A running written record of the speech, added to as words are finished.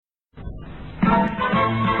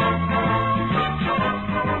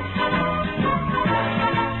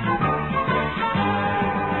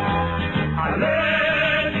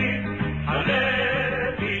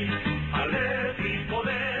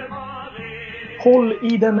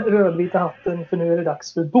Håll i den rödvita hatten, för nu är det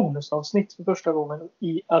dags för bonusavsnitt för första gången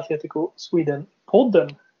i Atletico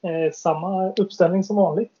Sweden-podden. Samma uppställning som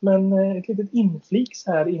vanligt, men ett litet infliks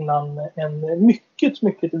här innan en mycket,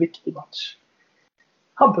 mycket viktig match.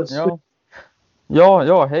 Hampus.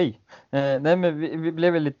 Ja, hej. Nej, men vi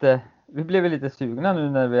blev lite sugna nu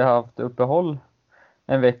när vi har haft uppehåll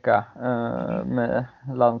en vecka med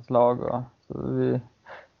landslag och så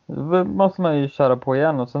då måste man ju köra på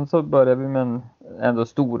igen, och sen så börjar vi med en ändå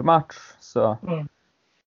stor match så.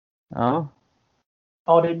 Ja.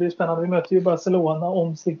 Ja, det blir spännande. Vi möter ju Barcelona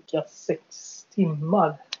om cirka 6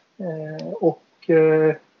 timmar.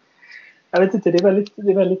 Jag vet inte, det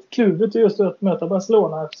är väldigt kluvet just att möta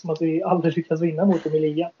Barcelona eftersom att vi aldrig lyckas vinna mot dem i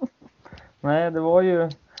ligan. Nej, det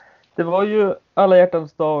var ju alla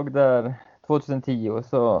hjärtans dag där 2010,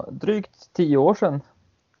 så drygt 10 år sedan.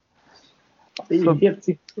 Det är ju helt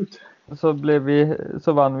sinnessjukt.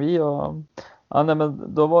 Så vann vi, och men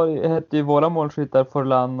då hette ju våra målskyttar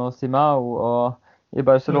Forlan och Simao, och i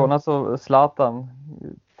Barcelona så Zlatan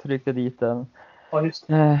tryckte dit den. Ja, just.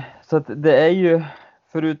 Så att det är ju,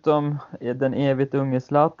 förutom den evigt unge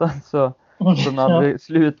Zlatan som aldrig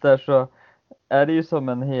slutar, så är det ju som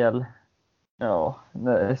en hel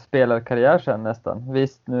spelarkarriär sen nästan.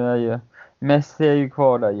 Visst, nu är ju Messi är ju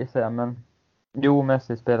kvar där, gissar jag, men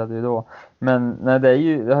Messi spelade ju då. Men nej,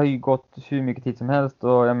 det har ju gått hur mycket tid som helst,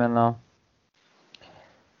 och jag menar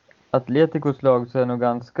Atleticos lag så är nog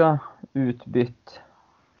ganska utbytt.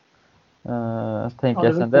 Tänker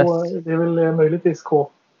jag sen dess. Det är väl möjligtvis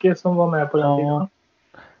Kåke som var med på den tiden.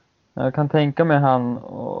 Jag kan tänka mig han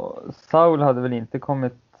och Saul hade väl inte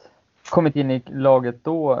kommit in i laget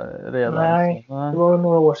då redan. Nej, det var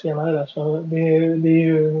några år senare där, så det är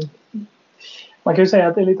ju, man kan ju säga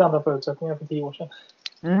att det är lite andra förutsättningar för 10 år sedan.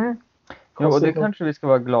 Jo, och det kanske vi ska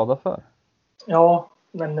vara glada för. Ja,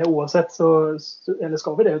 men oavsett så, eller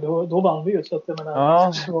ska vi det, då vann vi ju, så att jag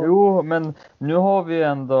menar. Men nu har vi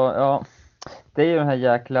ändå, det är ju den här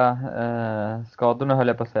jäkla skadorna, höll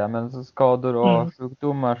jag på att säga, men så skador och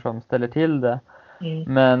sjukdomar som ställer till det.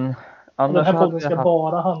 Men annars, den här podden ska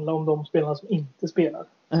bara handla om de spelarna som inte spelar,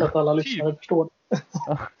 så att alla lyssnare förstår det.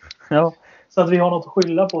 Ja. Så att vi har något att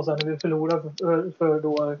skylla på sen när vi förlorar för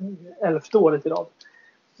då 11:e året idag.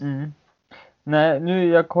 Nej,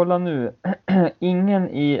 jag kollar nu. Ingen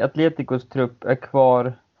i Atleticos trupp är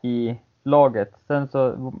kvar i laget. Sen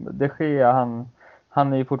så De Gea,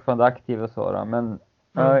 han är ju fortfarande aktiv och så då, men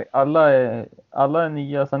alla är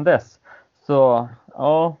nya sedan dess. Så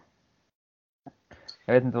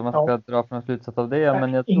jag vet inte vad man ska dra för någon slutsats av det.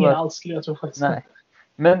 Men jag tror ingen alls, jag tror faktiskt. Nej.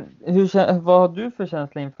 Men vad har du för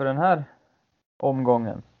känsla inför den här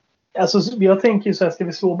omgången? Alltså, jag tänker ju så här, ska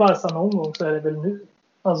vi slå Barca någon gång så är det väl nu.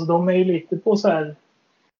 Alltså de är ju lite på så här,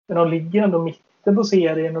 men de ligger ändå mitten på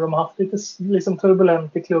serien och de har haft lite liksom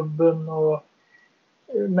turbulent i klubben, och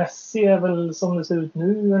Messi är väl som det ser ut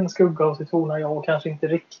nu en skugga av sitt forna jag, och kanske inte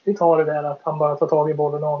riktigt har det där att han bara tar tag i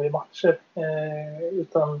bollen och av i matcher.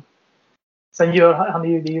 Utan sen han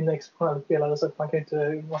är ju en exceptionell spelare, så att man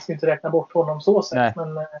ska inte räkna bort honom så sett.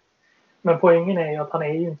 Men poängen är ju att han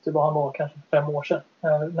är ju inte vad han var kanske för 5 år sedan.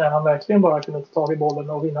 När han verkligen bara kunde ta tag i bollen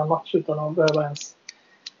och vinna en match utan att behöva ens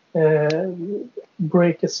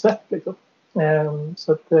break a sweat liksom.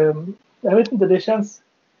 Så att jag vet inte, det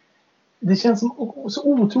känns som så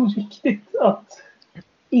otroligt viktigt att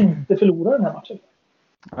inte förlora den här matchen.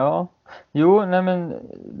 Ja, men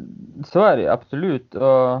så är det absolut.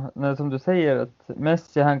 Och som du säger, att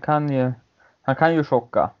Messi han kan ju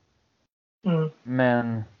chocka.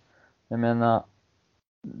 Men jag menar,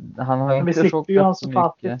 han har inte chockat så mycket. Vi slipper ju Ansu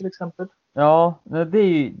Fati till exempel. Ja,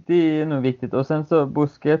 det är nog viktigt. Och sen så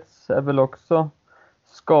Busquets är väl också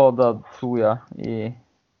skadad, tror jag,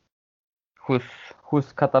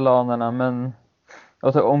 hos katalanerna, men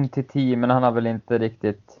alltså om till 10, men han har väl inte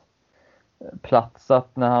riktigt platsat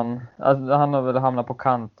när han har väl hamnat på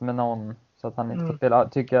kant med någon, så att han inte får spela,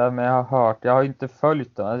 tycker jag, men jag har hört. Jag har inte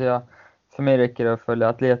följt det. Alltså för mig räcker det att följa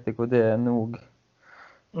Atletico, det är nog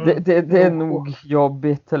det är nog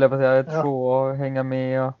jobbigt, eller vad jag tror, att hänga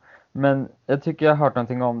med. Men jag tycker jag har hört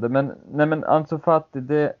någonting om det. Men Ansu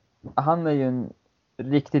Fati, han är ju en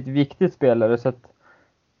riktigt viktig spelare, så att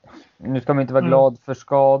nu ska man inte vara glad för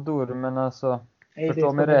skador, men alltså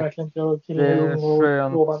förstå mig rätt. Det är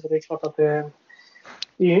skönt. Det är klart att det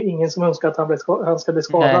är ingen som önskar att han ska bli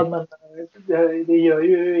skadad. Nej. Men det gör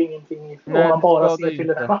ju ingenting om man bara ser till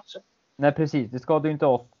den här matchen. Nej, precis. Det skadar ju inte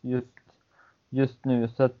oss just nu,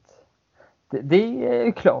 så att det är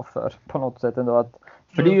jag klar för på något sätt ändå,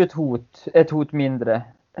 för det är ju ett hot mindre.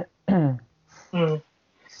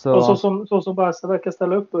 Och så som Barca verkar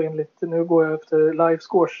ställa upp då enligt, nu går jag efter live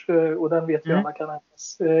scores och den vet vi alla kan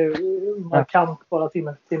ändras markant bara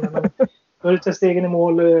timme för timme. Men då är det Ter Stegen i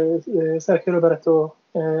mål, Sergio Roberto,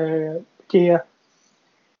 Piqué,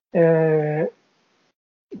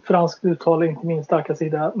 franskt uttal är inte min starka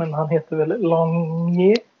sida, men han heter väl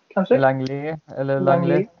Langlais kanske? Langlais eller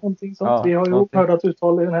Langlais. Någonting sånt. Ja, vi har ju hört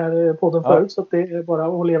uttal i den här podden förut, så att det är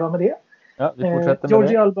bara att leva med det. Ja, vi fortsätter med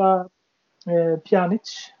Jordi det. Alba,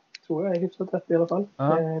 Pjanic, tror jag är hyfsat rätt i alla fall.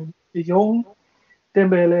 De Jong,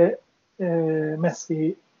 Dembele,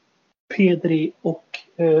 Messi, Pedri och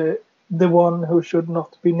the one who should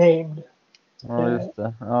not be named. Ja, just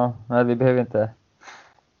det. Ja, nej, vi behöver inte.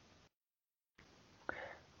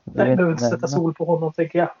 Vi behöver inte sätta sol på honom,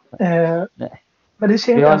 tänker jag. Nej. Men det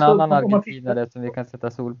känns, vi har en annan argentinare som vi kan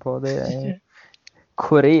sätta sol på. Det är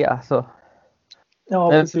Korea. Så. Ja,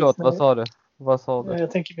 nej, precis. förlåt, vad sa du?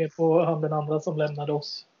 Jag tänker mer på han den andra som lämnade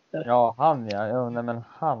oss. Där. Ja, han ja. Nej, men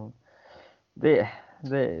han. Det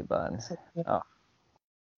är bara en... Ja.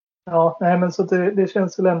 Ja, nej, men så det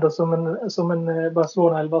känns väl ändå som en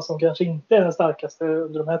Barcelona-elva som kanske inte är den starkaste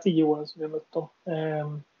under de här 10 åren som vi har mött dem.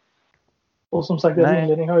 Och som sagt, deras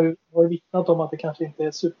inledning har ju vittnat om att det kanske inte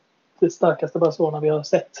är det starkaste Barcelona vi har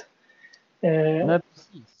sett. Nej,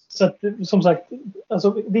 precis. Så att, som sagt,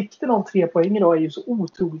 alltså, vikten av 3 poäng idag är ju så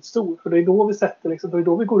otroligt stor. För det är då vi sätter, liksom, det är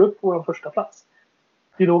då vi går upp på vår första plats.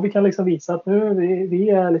 Det är då vi kan liksom visa att nu vi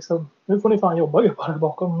är liksom, nu får ni fan jobba här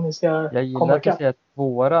bakom om ni ska komma ikapp. Jag gillar att säga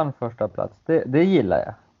våran första plats. Det gillar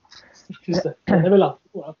jag. Just det, den är väl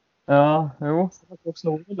alltid våran. Ja, jo. Och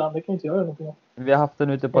snor ibland, det kan inte jag göra någonting om. Vi har haft den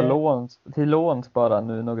ute på låns bara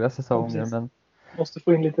nu några säsonger. Men... måste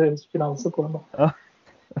få in lite finanser på den då. Ja.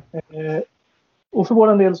 Och för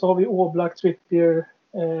vår del så har vi Oblak, Trippier,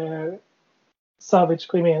 Savic,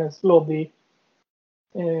 Jimenez, Lodi,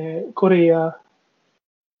 Korea,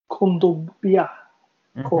 Kondogbia,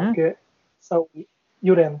 Koke, Saul,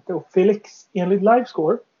 Llorente och Felix enligt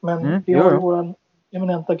livescore. Men vi har ju vår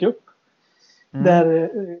eminenta grupp där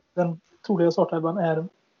den troliga startelvan är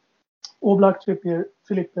Oblak, Trippier,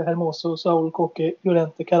 Felipe Hermoso, Saul, Koke,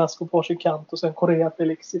 Llorente, Carrasco på varsin kant och sen Korea,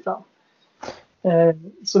 Felix i fram.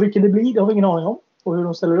 Så vilken det blir, det har vi ingen aning om. Och hur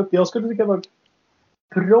de ställer upp. Jag skulle tycka det var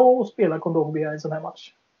bra att spela Kondogbia i en sån här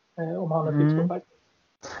match. Om han är fit for fight.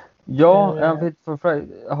 Ja, är han fit for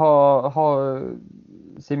fight? Har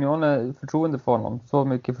Simeone förtroende för honom? Så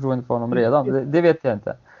mycket förtroende för honom redan? Det vet jag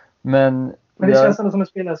inte. Men det känns ändå som en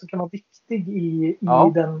spelare som kan vara viktig i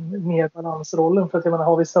den mer balansrollen. För att jag menar,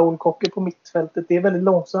 har vi Saul Koke på mittfältet, det är väldigt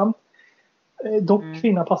långsamt. Dock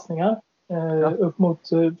fina passningar. Upp mot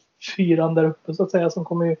 4 där uppe så att säga, som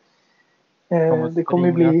kommer ju det kommer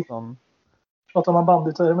ju bli pratar man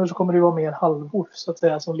bandytermer så kommer det vara mer halvor så att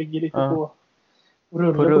säga som ligger lite på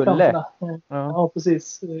rulle på kanterna. Ja,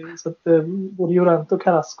 precis. Så att både Llorente och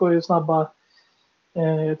Carrasco är ju snabba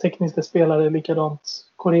tekniska spelare, likadant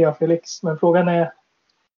Korea Felix. Men frågan är,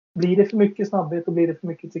 blir det för mycket snabbhet och blir det för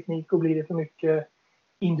mycket teknik och blir det för mycket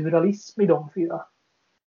individualism i de 4?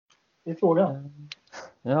 Det är frågan.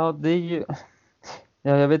 Ja, det är ju...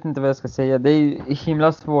 Ja, jag vet inte vad jag ska säga. Det är ju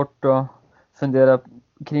himla svårt att fundera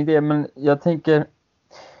kring det. Men jag tänker...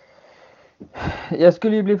 Jag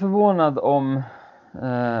skulle ju bli förvånad om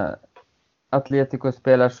Atletico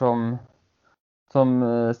spelar som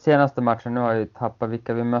senaste matchen. Nu har jag ju tappat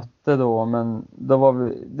vilka vi mötte då. Men det var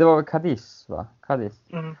väl Cadiz, va? Cadiz.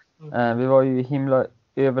 Vi var ju himla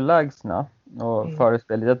överlägsna och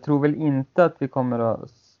förespelet. Jag tror väl inte att vi kommer att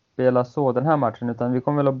spela så den här matchen. Utan vi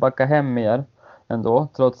kommer väl att backa hem mer ändå.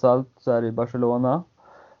 Trots allt så är det i Barcelona.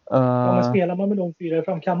 Men spelar man med de 4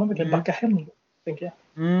 fram kan man verkligen backa hem då, tänker jag.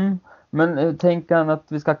 Men tänker han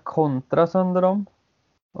att vi ska kontra sönder dem?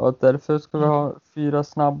 Och att därför ska vi ha 4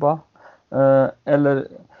 snabba? Eller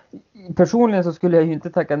personligen så skulle jag ju inte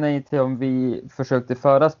tacka nej till om vi försökte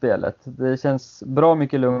föra spelet. Det känns bra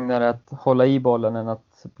mycket lugnare att hålla i bollen än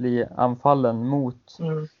att bli anfallen mot.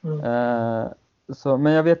 Så,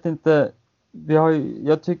 men jag vet inte.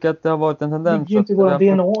 Jag tycker att det har varit en tendens. Det är ju inte våra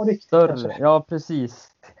DNA riktigt. Större. Ja, precis.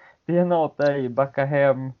 DNA är ju backa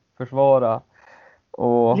hem, försvara.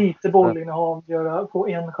 Och, lite bollinnehav, få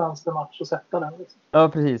en chans per match och sätta den. Liksom. Ja,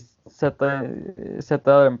 precis.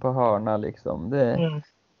 Sätta den på hörna liksom.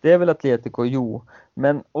 Det är väl Atletico, jo.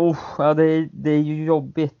 Men det är ju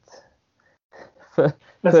jobbigt.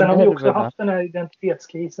 Men sen har vi också haft den här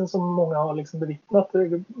identitetskrisen som många har liksom bevittnat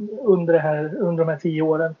under de här 10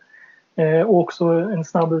 åren. Och också en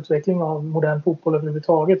snabb utveckling av modern fotboll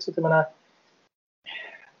överhuvudtaget. Så att jag menar,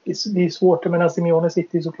 det är svårt. Jag menar, Simeone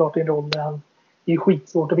sitter ju såklart i en roll där det är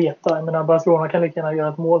skitsvårt att veta. Jag menar, Barcelona kan lika gärna göra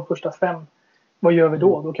ett mål första 5. Vad gör vi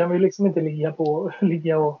då? Då kan vi liksom inte ligga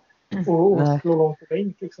och slå långt på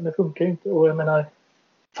bänk. Liksom. Det funkar ju inte. Och jag menar,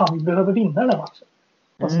 fan, vi behöver vinna den här matchen.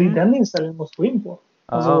 Alltså det är den inställningen vi måste gå in på.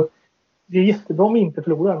 Alltså, det är jättebra om vi inte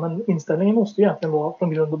förlorar, men inställningen måste egentligen vara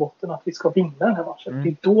från grund och botten att vi ska vinna den här matchen. Det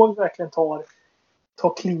är då vi verkligen tar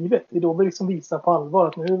klivet. Det är då vi liksom visar på allvar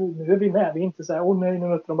att nu är vi med. Vi är inte så här, nej, nu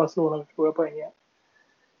möter de Barcelona och vi förlorar poäng igen.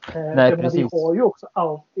 Nej, precis. Vi har ju också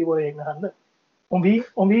allt i våra egna händer.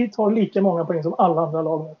 Om vi tar lika många poäng som alla andra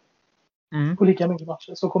lag nu, på lika mycket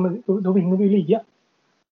matcher, så då vinner vi liga.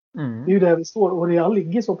 Det är ju där vi står. Och Real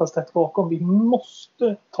ligger så pass tätt bakom. Vi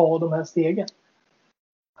måste ta de här stegen.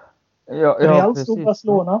 Real slår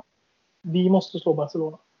Barcelona. Vi måste slå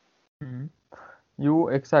Barcelona. Jo,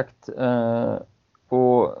 exakt.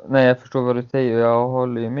 Och nej, jag förstår vad du säger. Jag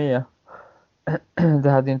håller ju med. Det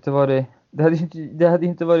hade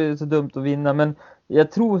inte varit så dumt att vinna, men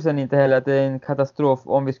jag tror sen inte heller att det är en katastrof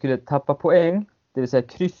om vi skulle tappa poäng, det vill säga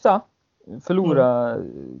kryssa. Förlora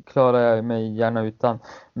klarar jag mig gärna utan.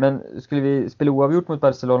 Men skulle vi spela oavgjort mot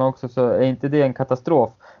Barcelona också, så är inte det en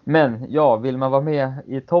katastrof. Men ja, vill man vara med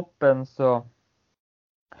i toppen, så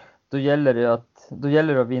då gäller det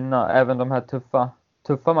att vinna även de här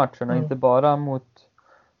tuffa matcherna, inte bara mot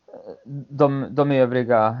de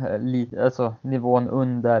övriga, alltså nivån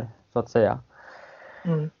under, så att säga.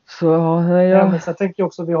 Så men så jag tänker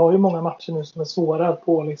också, vi har ju många matcher nu som är svåra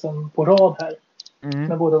på rad här.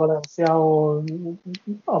 Med både Valencia och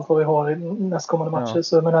allt vad vi har i nästkommande matcher.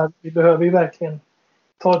 Så jag menar, vi behöver ju verkligen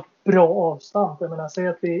ta ett bra avstamp. Jag menar, säg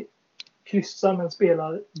att vi kryssar men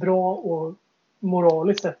spelar bra och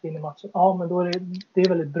moraliskt sett in i matchen. Ja, men då är det är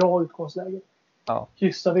väldigt bra utgångsläge.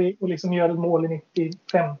 Kryssar vi och liksom gör ett mål i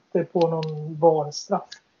 95 på någon VAR-straff.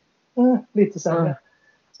 Lite sämre.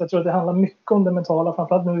 Så jag tror att det handlar mycket om det mentala.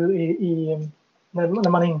 Framförallt nu när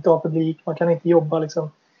man inte har publik. Man kan inte jobba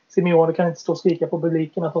liksom. Simeone kan inte stå och skrika på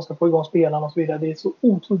publiken att de ska få igång spelarna och så vidare. Det är så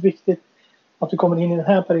otroligt viktigt att du kommer in i den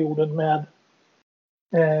här perioden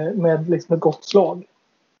med liksom ett gott slag.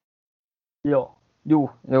 Ja, jo,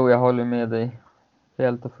 jag håller med dig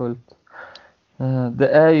helt och fullt. Det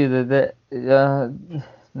är ju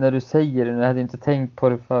när du säger det, jag hade inte tänkt på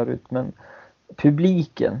det förut, men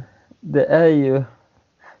publiken, den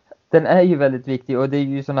är ju väldigt viktig, och det är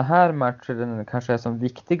ju såna här matcher den kanske är som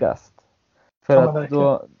viktigast. För att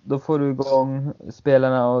då får du igång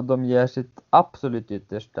spelarna och de ger sitt absolut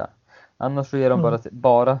yttersta. Annars så ger de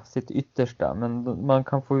bara sitt yttersta. Men man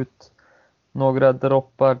kan få ut några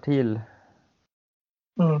droppar till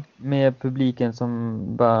med publiken som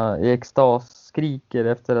bara i extas skriker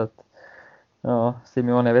efter att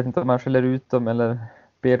Simeone, jag vet inte om man skäller ut dem eller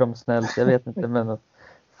ber dem snällt, jag vet inte, men att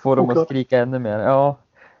få dem att skrika ännu mer. Ja.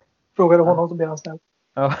 Frågar du honom så blir han snäll.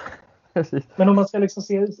 Ja. Precis. Men om man ska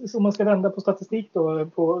om man ska vända på statistik då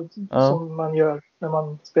som man gör när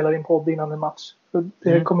man spelar in podd innan en match. För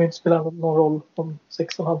det kommer ju inte spela någon roll om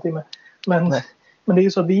 6,5 timmar. Men det är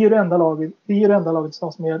ju så att vi är det enda laget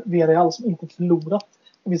tillsammans med Villarreal som inte förlorat.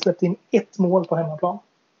 Vi släppte in 1 mål på hemmaplan.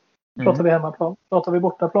 Pratar vi hemmaplan. Pratar vi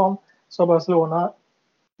bortaplan så har Barcelona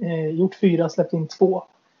gjort 4, släppt in 2.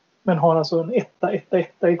 Men har alltså en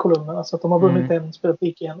 1 i kolumnen. Så att de har vunnit en, spelat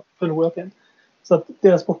lika igen, förlorat en. Så att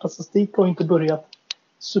deras bortastatistik har inte börjat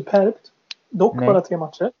superbt. Dock bara 3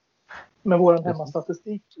 matcher. Men vår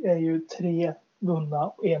hemmastatistik är ju 3 vunna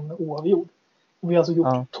och 1 oavgjord. Och vi har alltså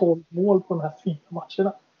gjort 12 mål på de här 4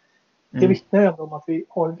 matcherna. Det vittnar ändå om att vi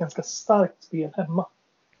har ett ganska starkt spel hemma.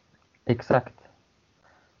 Exakt.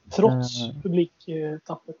 Trots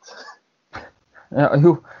publiktappet. Ja,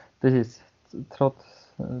 jo, precis. Trots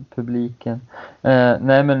publiken.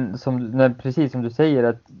 Nej, men precis som du säger,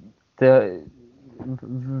 att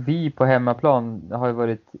vi på hemmaplan har ju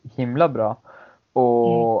varit himla bra.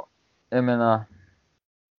 Och jag menar,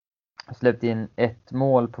 släppt in 1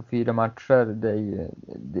 mål på 4 matcher,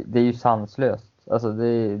 det är ju sanslöst. Alltså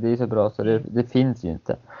det är så bra så det finns ju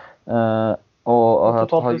inte. Och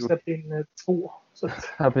totalt har släppt in 2. Så.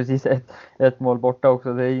 Ja, precis. Ett mål borta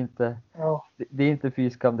också. Det är inte det är inte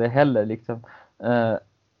fyskam det heller liksom.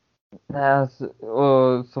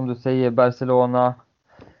 Och som du säger, Barcelona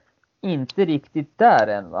inte riktigt där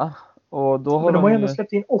än, va? Och då har de har ändå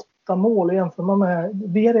släppt in 8 mål jämfört med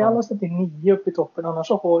Villarreal har släppt in 9 upp i toppen. Annars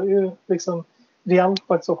så har ju liksom Real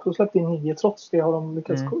faktiskt också släppt in 9. Trots det har de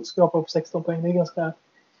lyckats skrapa upp 16 poäng. Det är ganska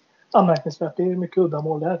anmärkningsvärt. Det är mycket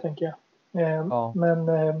uddamål där, tänker jag.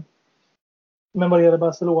 Men vad det gäller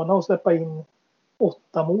Barcelona att släppa in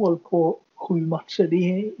 8 mål på 7 matcher,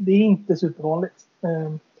 det är inte supervanligt.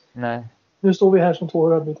 Nej. Nu står vi här som 2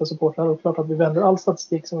 rödvita supportrar och klart att vi vänder all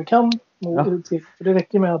statistik som vi kan till. För det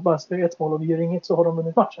räcker med att bara spela 1 mål och vi gör inget så har de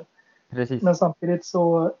vunnit matchen. Precis. Men samtidigt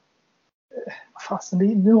så Fast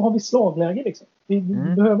nu har vi slagläge liksom. Vi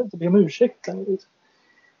behöver inte be om ursäkt. Liksom.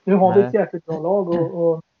 Nu har vi ett jäkligt bra lag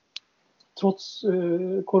och trots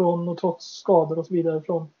corona och trots skador och så vidare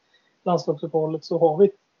från landslagsuppehållet så har vi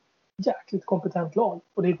ett jäkligt kompetent lag.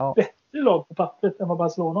 Och det är ett bättre lag på pappret än vad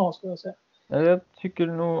Barcelona har, skulle jag säga. Ja, jag tycker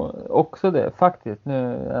nog också det, faktiskt.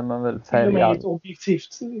 Nu är man väl färdig. Ur ett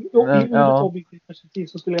objektivt perspektiv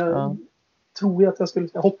så skulle jag tro att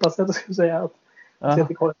jag hoppas att jag skulle säga att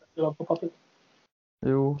Celtic har ett bättre lag på pappret.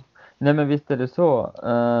 Jo, nej men visst är det så.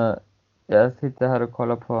 Jag sitter här och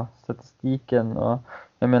kollar på statistiken och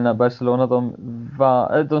jag menar Barcelona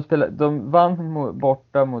de vann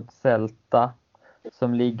borta mot Celta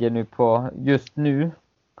som ligger nu just nu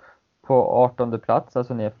på 18:e plats,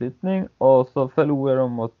 alltså nedflyttning, och så förlorar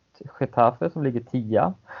de mot Getafe som ligger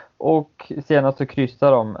 10 och senast så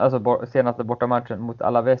kryssar de, alltså senaste bortamatchen mot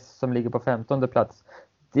Alaves som ligger på 15:e plats.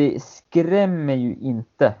 Det skrämmer ju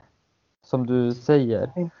inte, som du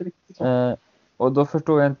säger. Inte riktigt. Och då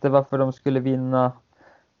förstår jag inte varför de skulle vinna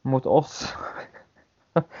mot oss.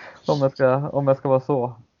 om jag ska vara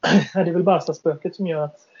så. Det är väl Barca-spöket som gör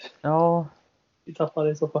att vi tappar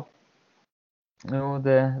det i så fall. Jo,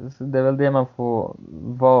 det är väl det man får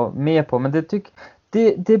vara med på. Men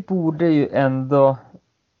det borde ju ändå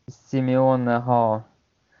Simeone ha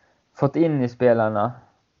fått in i spelarna,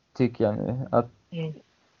 tycker jag nu. Att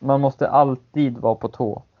man måste alltid vara på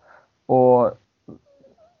tå. Och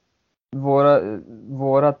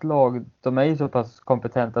vårat lag, de är ju så pass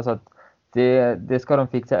kompetenta så att det ska de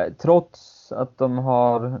fixa. Trots att de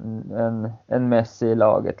har en Messi i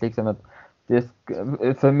laget. Liksom att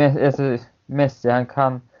Messi,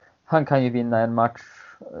 han kan ju vinna en match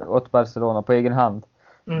åt Barcelona på egen hand.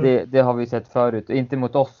 Det har vi sett förut. Inte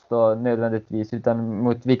mot oss då nödvändigtvis, utan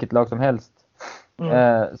mot vilket lag som helst.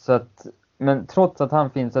 Så att, men trots att han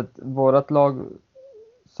finns, att vårat lag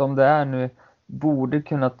som det är nu borde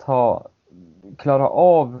kunna klara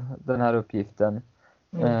av den här uppgiften.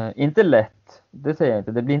 Inte lätt, det säger jag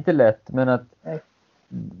inte. Det blir inte lätt, men att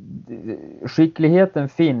skickligheten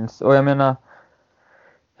finns. Och jag menar,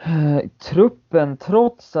 truppen,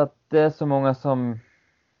 trots att det är så många som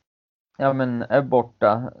är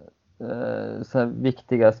borta, så här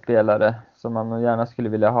viktiga spelare som man nog gärna skulle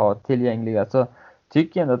vilja ha tillgängliga, så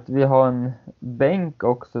tycker jag ändå att vi har en bänk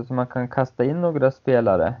också så man kan kasta in några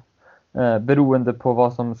spelare beroende på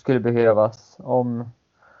vad som skulle behövas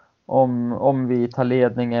om vi tar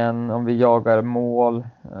ledningen, om vi jagar mål,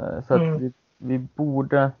 så att vi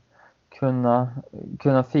borde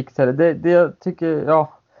kunna fixa det. Det jag tycker,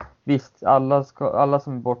 visst, alla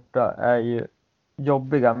som är borta är ju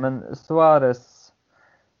jobbiga, men Suarez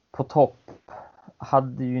på topp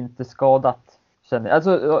hade ju inte skadat, känner jag.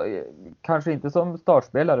 Alltså kanske inte som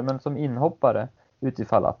startspelare, men som inhoppare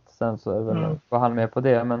utifall att. Sen så är väl var han med på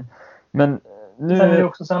det, men nu... Sen är det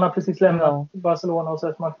också så han har precis lämnat Barcelona och så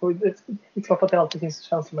att det är klart att det alltid finns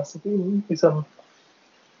känslomässigt liksom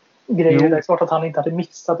grejer. Det är klart att han inte hade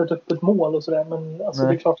missat ett öppet mål och sådär, men alltså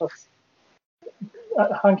det är klart att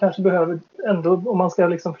han kanske behöver ändå, om man ska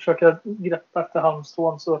liksom försöka greppa efter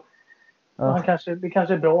halmstrån, så det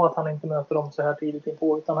kanske är bra att han inte möter dem så här tidigt in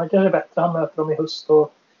på, utan han kanske är bättre han möter dem i höst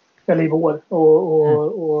eller i vår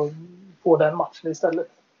och får den matchen istället.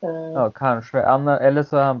 Ja, kanske. Eller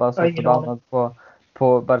så är han bara så förbannad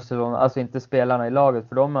på Barcelona. Alltså inte spelarna i laget,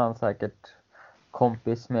 för de är han säkert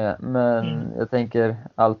kompis med. Men jag tänker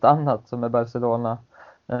allt annat som är Barcelona.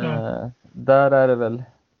 Där är det väl,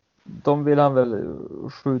 de vill han väl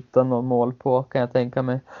skjuta någon mål på, kan jag tänka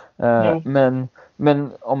mig.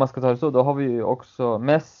 Men om man ska ta det så, då har vi ju också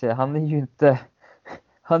Messi. Han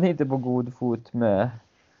är inte på god fot med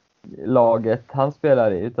laget han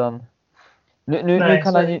spelar i, utan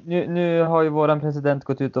nu har ju våran president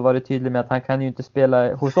gått ut och varit tydlig med att han kan ju inte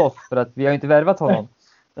spela hos oss för att vi har inte värvat honom.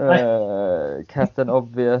 Captain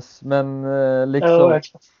obvious, men liksom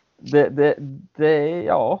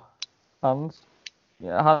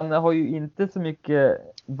han har ju inte så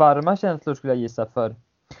mycket varma känslor, skulle jag gissa,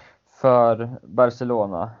 för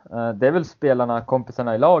Barcelona. Det är väl spelarna,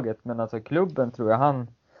 kompisarna i laget, men alltså klubben tror jag han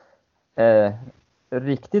är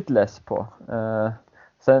riktigt less på.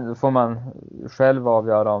 Sen får man själv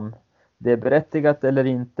avgöra om det är berättigat eller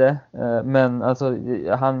inte. Men alltså,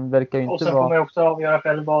 han verkar ju inte vara... Och sen får man ju också avgöra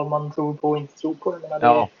själv vad man tror på och inte tror på. Det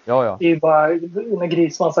är ju bara när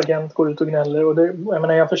Griezmanns agent går ut och gnäller. Och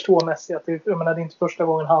jag förstår Messi att det är inte första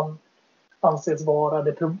gången han anses vara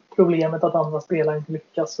det problemet att andra spelare inte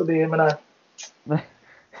lyckas. Och det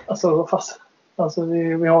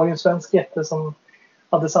vi har ju en svensk jätte som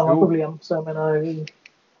hade samma problem. Så jag menar...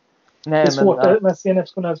 det är svårt. Messi är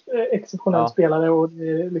en exceptionell spelare och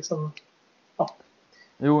det är liksom...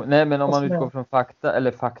 Jo, nej, men om man utgår från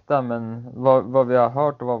fakta, men vad vi har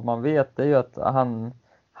hört och vad man vet är ju att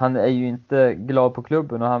han är ju inte glad på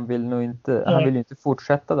klubben och han vill ju inte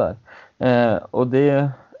fortsätta där. Och det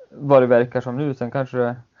vad det verkar som nu, sen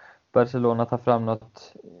kanske Barcelona tar fram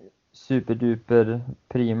något superduper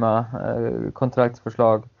prima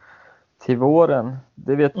kontraktsförslag till våren.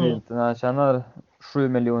 Det vet vi inte, när han tjänar 7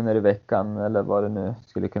 miljoner i veckan eller vad det nu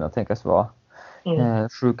skulle kunna tänkas vara.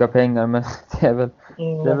 Sjuka pengar, men det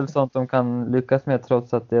är väl sånt de kan lyckas med,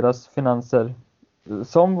 trots att deras finanser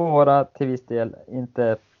som våra till viss del inte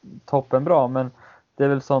är toppenbra, men det är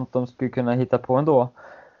väl sånt de skulle kunna hitta på ändå.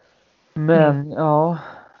 Men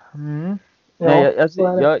nej,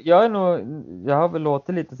 jag har väl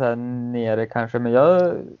låtit lite så här nere kanske, men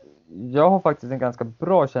jag har faktiskt en ganska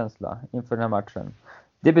bra känsla inför den här matchen.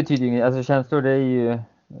 Det betyder ju inget, alltså känslor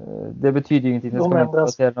det betyder ju ingenting, det ska man inte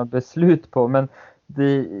basera något beslut på, men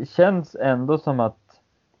det känns ändå som att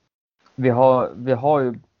vi har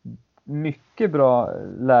ju mycket bra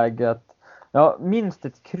läge att, minst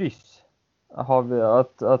ett kryss har vi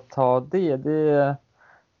att ta det.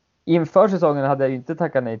 Inför säsongen hade jag ju inte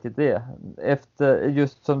tackat nej till det. Efter,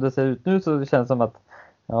 just som det ser ut nu, så det känns som att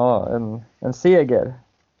en seger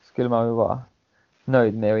skulle man ju vara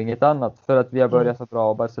nöjd med och inget annat, för att vi har börjat så bra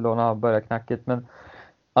och Barcelona har börjat knackigt, men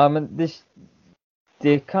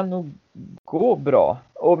det kan nog gå bra,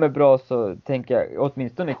 och med bra så tänker jag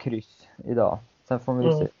åtminstone kryss idag, sen får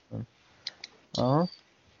vi se.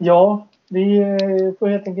 Ja, vi får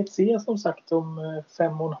helt enkelt se som sagt om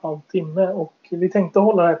 5,5 timme, och vi tänkte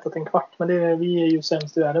hålla det till en kvart, men vi är ju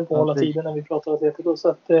sämst i världen på att hålla tiden när vi pratar ATLetico, så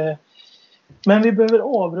att men vi behöver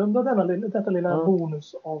avrunda detta lilla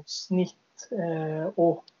bonusavsnitt,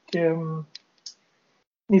 och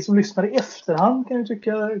ni som lyssnar i efterhand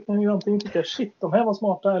kan ju antingen tycka shit, de här var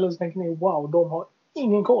smarta, eller så tänker ni wow, de har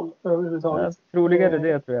ingen koll överhuvudtaget. Troligare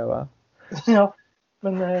det tror jag, va? Ja,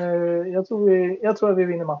 men jag tror att vi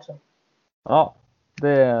vinner matchen. Ja,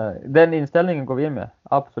 den inställningen går vi in med,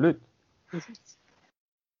 absolut. Precis.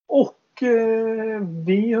 Och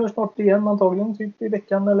vi hörs snart igen, antagligen typ i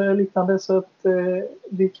veckan eller liknande, så att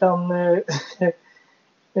vi kan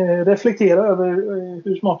reflektera över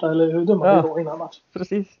hur smarta eller hur dumma vi var innan match.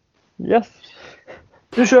 Precis. Yes.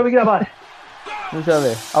 Nu kör vi, grabbar. Nu kör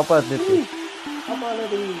vi. ATLetico.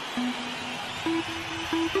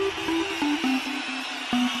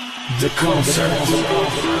 The concert.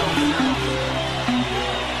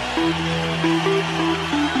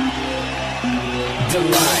 The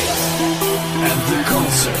light at the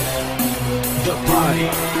concert. The party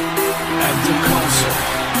at the concert.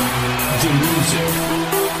 The music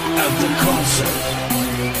at the concert.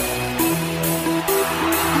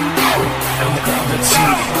 And the crowd that's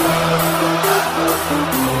singing.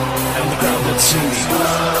 And the crowd that's singing.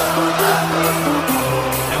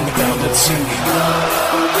 And the crowd that's singing.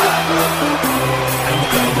 And the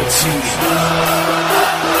crowd that's singing.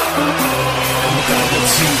 And the crowd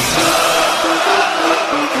that's singing.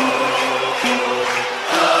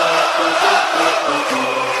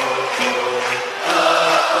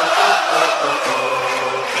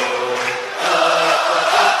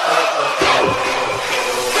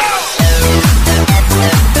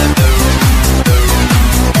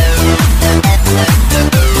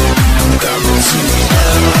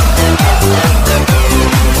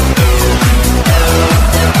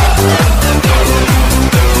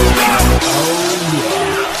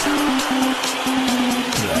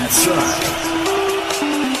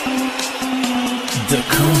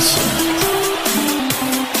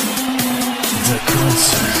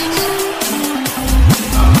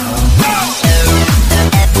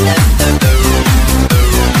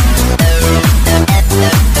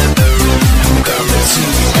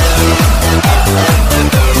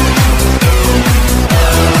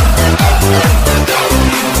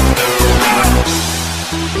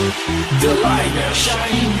 The light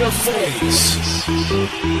shine in your face.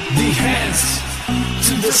 The hands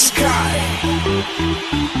to the sky.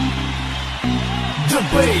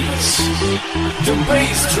 The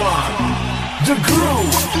bass drum, the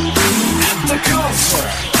groove, and the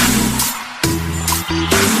concert.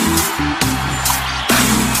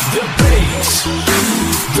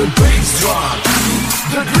 The bass drum,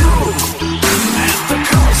 the groove, and the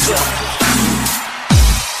concert.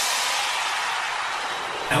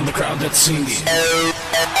 And the crowd that's singing.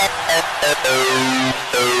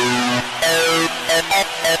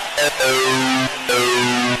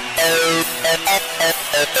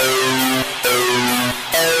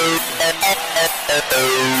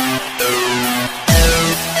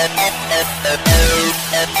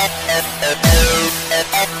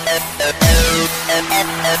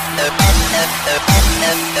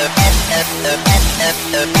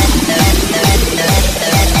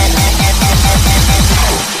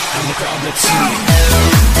 Two.